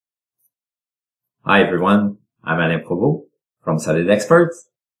Hi everyone, I'm Alain Provost from SolidXperts,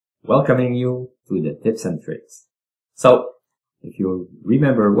 welcoming you to the tips and tricks. So, if you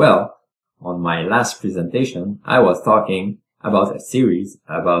remember well, on my last presentation, I was talking about a series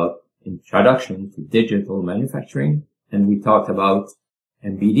about introduction to digital manufacturing, and we talked about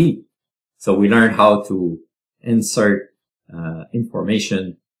MBD. So we learned how to insert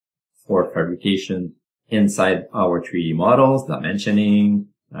information for fabrication inside our 3D models, dimensioning,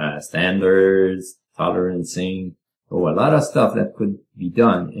 standards, tolerancing, so a lot of stuff that could be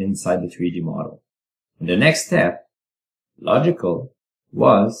done inside the 3D model. And the next step, logical,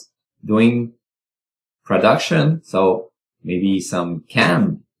 was doing production, so maybe some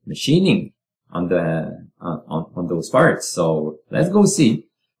CAM machining on the on those parts. So let's go see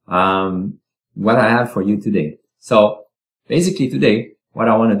what I have for you today. So basically today, what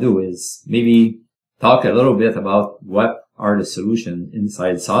I want to do is maybe talk a little bit about what are the solutions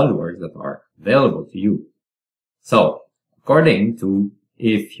inside SolidWorks that are available to you. So according to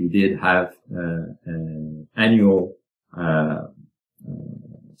if you did have annual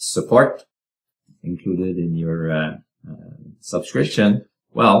support included in your subscription,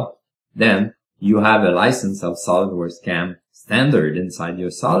 well, then you have a license of SolidWorks CAM standard inside your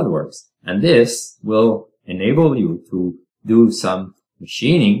SolidWorks. And this will enable you to do some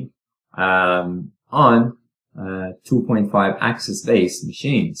machining on 2.5 axis based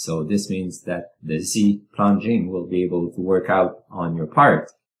machine. So this means that the Z plunging will be able to work out on your part.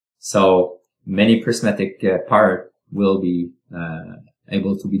 So many prismatic part will be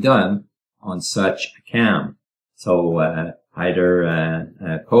able to be done on such a cam. So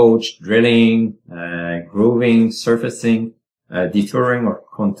either coach, drilling, grooving, surfacing, detouring or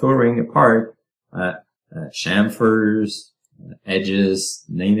contouring a part, chamfers, edges,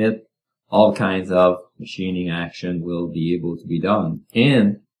 name it. All kinds of machining action will be able to be done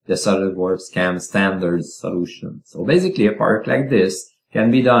in the SolidWorks CAM standard solution. So basically a part like this can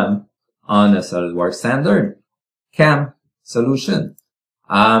be done on a SolidWorks standard CAM solution.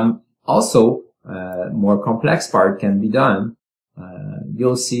 Also, more complex part can be done.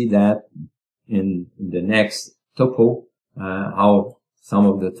 You'll see that in the next topo, how some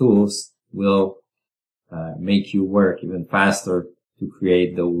of the tools will make you work even faster to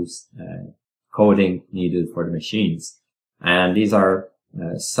create those coding needed for the machines. And these are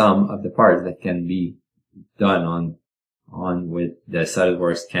some of the parts that can be done on with the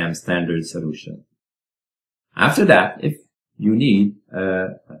SolidWorks CAM standard solution. After that, if you need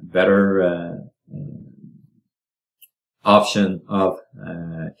a better option of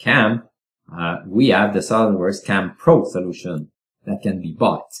CAM, we have the SolidWorks CAM Pro solution that can be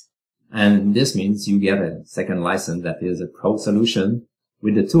bought. And this means you get a second license that is a pro solution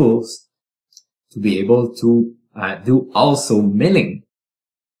with the tools to be able to do also milling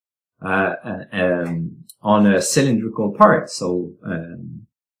on a cylindrical part. So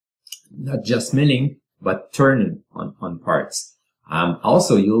not just milling, but turning on parts.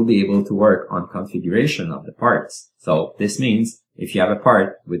 Also, you'll be able to work on configuration of the parts. So this means if you have a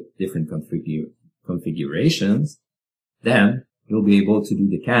part with different configurations, then you'll be able to do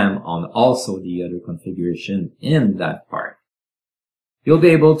the CAM on also the other configuration in that part. You'll be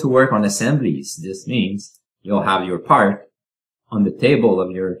able to work on assemblies. This means you'll have your part on the table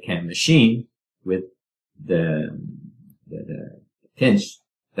of your CAM machine with the pinch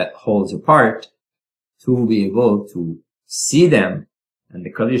that holds your part to be able to see them and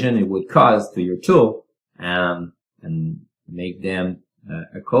the collision it would cause to your tool and make them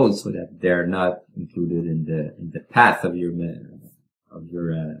a code so that they're not included in the path of your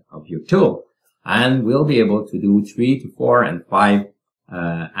tool. And we'll be able to do 3 to 4 and 5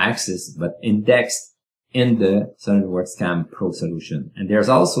 axis, but indexed in the SolidWorks CAM Pro solution. And there's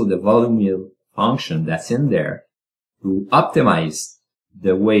also the volume mill function that's in there to optimize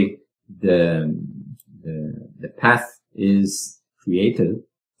the way the path is created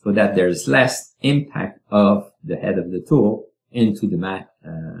so that there's less impact of the head of the tool into the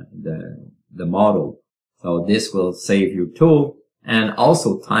model. So this will save your tool and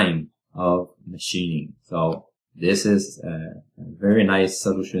also time of machining. So this is a very nice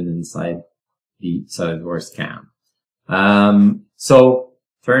solution inside the SolidWorks CAM. So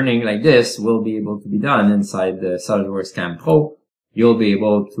turning like this will be able to be done inside the SolidWorks CAM Pro. You'll be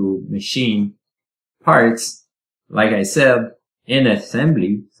able to machine parts, like I said, in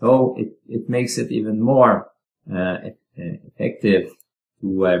assembly. So it makes it even more effective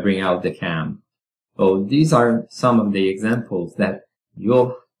to bring out the CAM. So these are some of the examples that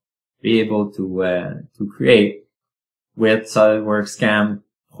you'll be able to create with SolidWorks CAM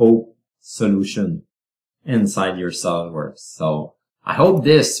Pro solution inside your SolidWorks. So I hope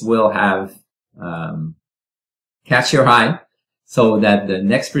this will have catch your eye, so that the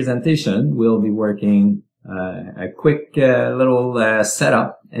next presentation will be working a quick little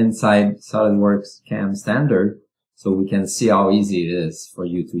setup inside SolidWorks CAM standard, so we can see how easy it is for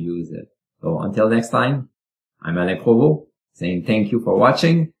you to use it. So until next time, I'm Alain Provost, saying thank you for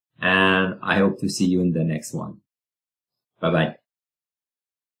watching, and I hope to see you in the next one. Bye-bye.